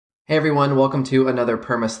Hey everyone, welcome to another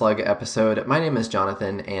PermaSlug episode. My name is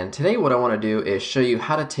Jonathan, and today what I want to do is show you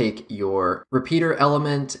how to take your repeater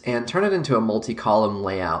element and turn it into a multi-column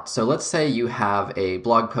layout. So let's say you have a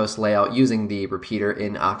blog post layout using the repeater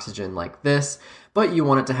in Oxygen like this, but you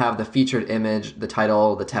want it to have the featured image, the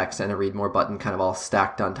title, the text, and a read more button kind of all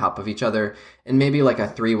stacked on top of each other, and maybe like a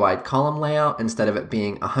 3-wide column layout instead of it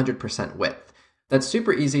being 100% width. That's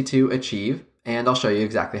super easy to achieve, and I'll show you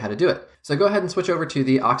exactly how to do it. So go ahead and switch over to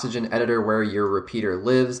the Oxygen editor where your repeater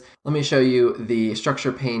lives. Let me show you the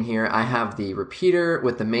structure pane here. I have the repeater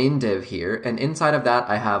with the main div here, and inside of that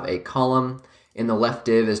I have a column. In the left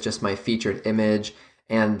div is just my featured image,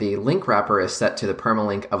 and the link wrapper is set to the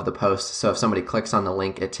permalink of the post. So if somebody clicks on the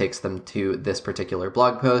link, it takes them to this particular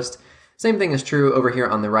blog post. Same thing is true over here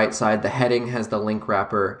on the right side. The heading has the link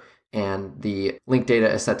wrapper, and the link data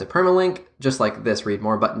is set to permalink, just like this read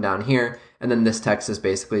more button down here, and then this text is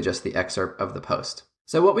basically just the excerpt of the post.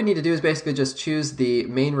 So what we need to do is basically just choose the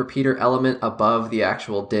main repeater element above the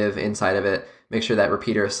actual div inside of it, make sure that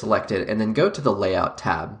repeater is selected, and then go to the Layout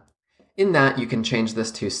tab. In that, you can change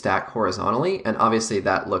this to stack horizontally, and obviously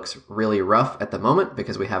that looks really rough at the moment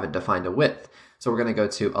because we haven't defined a width. So we're going to go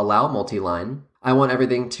to Allow Multi-Line. I want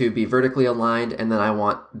everything to be vertically aligned, and then I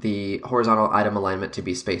want the horizontal item alignment to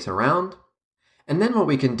be space around. And then what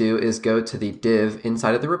we can do is go to the div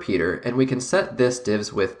inside of the repeater, and we can set this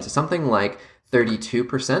div's width to something like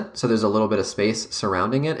 32%, so there's a little bit of space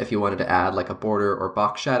surrounding it if you wanted to add like a border or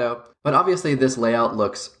box shadow. But obviously this layout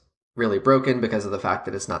looks really broken because of the fact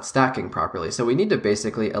that it's not stacking properly. So we need to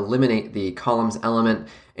basically eliminate the columns element,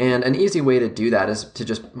 and an easy way to do that is to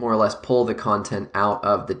just more or less pull the content out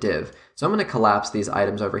of the div. So I'm going to collapse these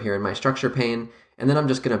items over here in my structure pane, and then I'm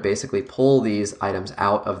just going to basically pull these items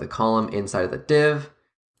out of the column inside of the div.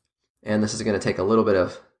 And this is going to take a little bit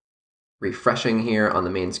of refreshing here on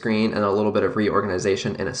the main screen and a little bit of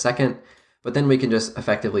reorganization in a second. But then we can just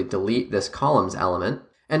effectively delete this columns element.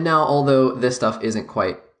 And now, although this stuff isn't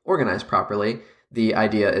quite organized properly, the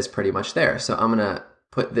idea is pretty much there. So I'm going to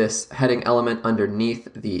put this heading element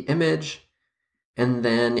underneath the image. And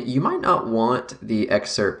then you might not want the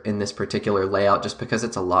excerpt in this particular layout just because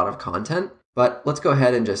it's a lot of content. But let's go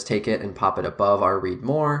ahead and just take it and pop it above our read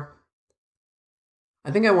more.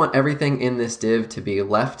 I think I want everything in this div to be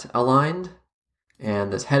left aligned.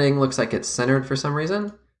 And this heading looks like it's centered for some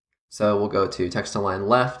reason. So we'll go to text align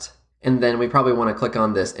left. And then we probably want to click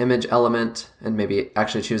on this image element and maybe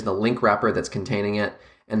actually choose the link wrapper that's containing it,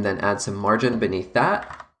 and then add some margin beneath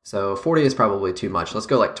that. So 40 is probably too much. Let's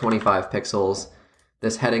go like 25 pixels.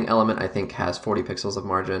 This heading element I think has 40 pixels of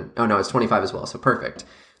margin. Oh no, it's 25 as well, so perfect.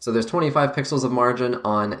 So there's 25 pixels of margin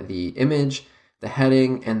on the image, the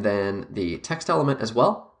heading, and then the text element as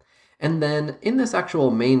well. And then in this actual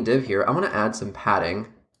main div here, I want to add some padding.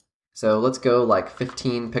 So let's go like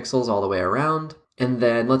 15 pixels all the way around. And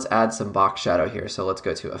then let's add some box shadow here. So let's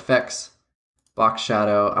go to Effects, Box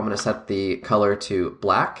Shadow. I'm going to set the color to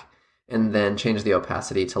black and then change the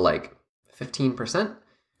opacity to like 15%.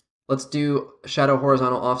 Let's do shadow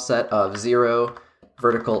horizontal offset of 0,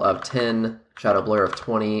 vertical of 10, shadow blur of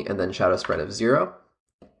 20, and then shadow spread of 0.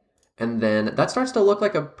 And then that starts to look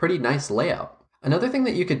like a pretty nice layout. Another thing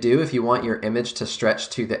that you could do if you want your image to stretch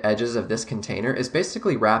to the edges of this container is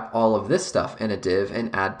basically wrap all of this stuff in a div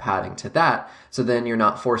and add padding to that, so then you're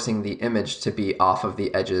not forcing the image to be off of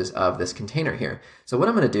the edges of this container here. So what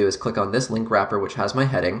I'm going to do is click on this link wrapper, which has my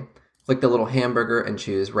heading, click the little hamburger and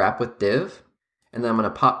choose Wrap with Div, and then I'm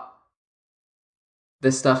going to pop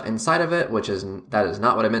this stuff inside of it, that is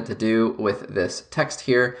not what I meant to do with this text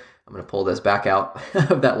here. I'm going to pull this back out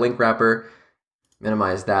of that link wrapper,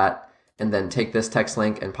 minimize that, and then take this text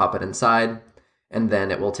link and pop it inside. And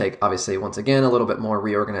then it will take, obviously, once again, a little bit more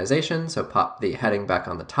reorganization. So pop the heading back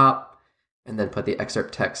on the top, and then put the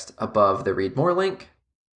excerpt text above the read more link.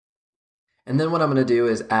 And then what I'm going to do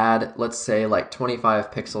is add, let's say, like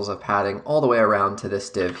 25 pixels of padding all the way around to this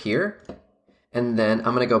div here. And then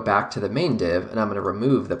I'm going to go back to the main div, and I'm going to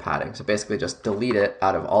remove the padding. So basically just delete it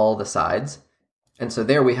out of all the sides. And so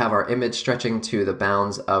there we have our image stretching to the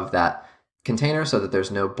bounds of that container so that there's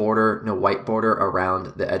no border, no white border around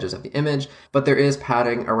the edges of the image, but there is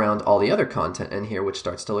padding around all the other content in here, which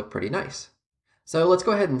starts to look pretty nice. So let's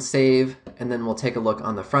go ahead and save, and then we'll take a look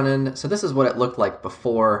on the front end. So this is what it looked like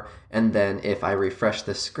before, and then if I refresh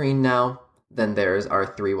the screen now, then there's our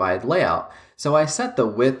 3-wide layout. So I set the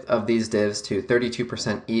width of these divs to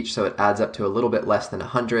 32% each, so it adds up to a little bit less than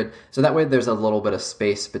 100. So that way there's a little bit of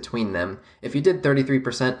space between them. If you did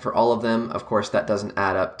 33% for all of them, of course that doesn't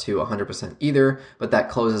add up to 100% either, but that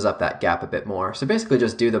closes up that gap a bit more. So basically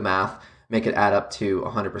just do the math, make it add up to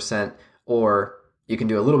 100%, or You can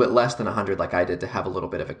do a little bit less than 100 like I did to have a little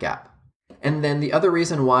bit of a gap. And then the other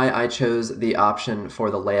reason why I chose the option for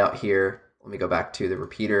the layout here, let me go back to the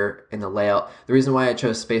repeater in the layout. The reason why I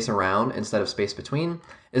chose space around instead of space between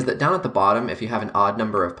is that down at the bottom, if you have an odd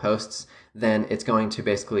number of posts, then it's going to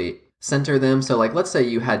basically center them. So like, let's say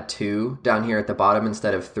you had 2 down here at the bottom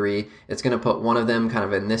instead of 3, it's going to put one of them kind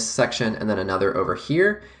of in this section and then another over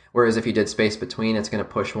here. Whereas if you did space between, it's going to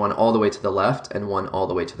push one all the way to the left and one all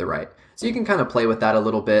the way to the right. So you can kind of play with that a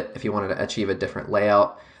little bit if you wanted to achieve a different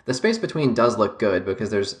layout. The space between does look good because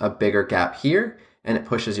there's a bigger gap here and it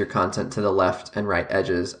pushes your content to the left and right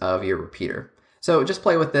edges of your repeater. So just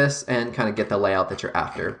play with this and kind of get the layout that you're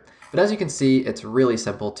after. But as you can see, it's really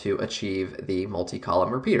simple to achieve the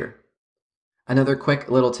multi-column repeater. Another quick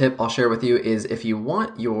little tip I'll share with you is if you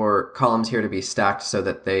want your columns here to be stacked so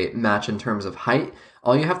that they match in terms of height,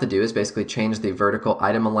 all you have to do is basically change the vertical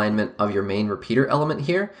item alignment of your main repeater element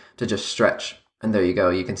here to just stretch. And there you go.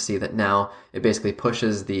 You can see that now it basically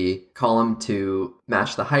pushes the column to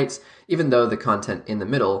match the heights, even though the content in the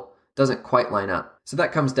middle doesn't quite line up. So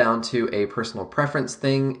that comes down to a personal preference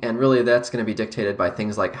thing, and really that's going to be dictated by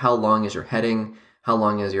things like how long is your heading, how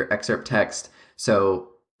long is your excerpt text. So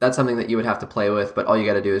that's something that you would have to play with, but all you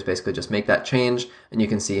got to do is basically just make that change, and you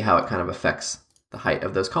can see how it kind of affects the height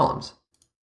of those columns.